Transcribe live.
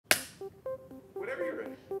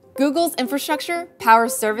Google's infrastructure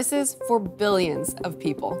powers services for billions of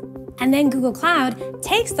people. And then Google Cloud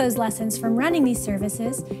takes those lessons from running these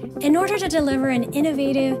services in order to deliver an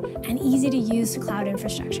innovative and easy-to-use cloud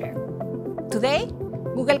infrastructure. Today,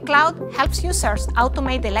 Google Cloud helps users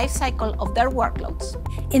automate the lifecycle of their workloads.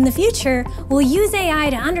 In the future, we'll use AI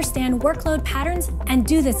to understand workload patterns and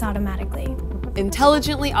do this automatically.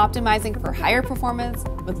 Intelligently optimizing for higher performance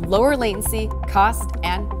with lower latency, cost,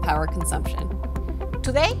 and power consumption.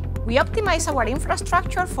 Today, we optimize our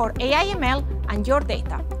infrastructure for AI/ML and your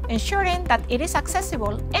data, ensuring that it is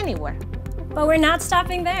accessible anywhere. But we're not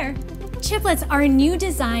stopping there. Chiplets are a new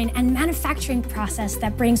design and manufacturing process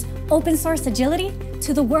that brings open source agility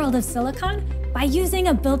to the world of silicon by using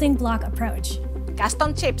a building block approach.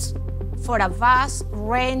 Custom chips for a vast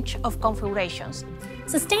range of configurations.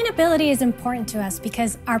 Sustainability is important to us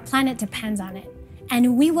because our planet depends on it,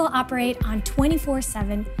 and we will operate on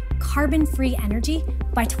 24/7 carbon-free energy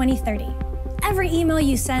by 2030. Every email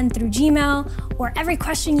you send through Gmail, or every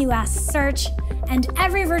question you ask Search, and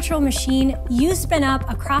every virtual machine you spin up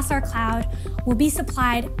across our cloud will be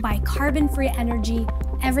supplied by carbon-free energy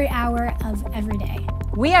every hour of every day.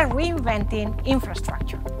 We are reinventing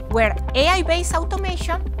infrastructure, where AI-based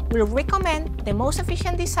automation will recommend the most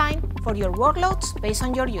efficient design for your workloads based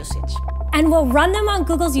on your usage. And we'll run them on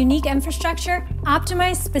Google's unique infrastructure,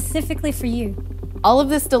 optimized specifically for you. All of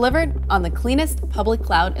this delivered on the cleanest public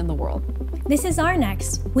cloud in the world. This is our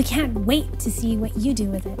next. We can't wait to see what you do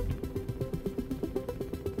with it.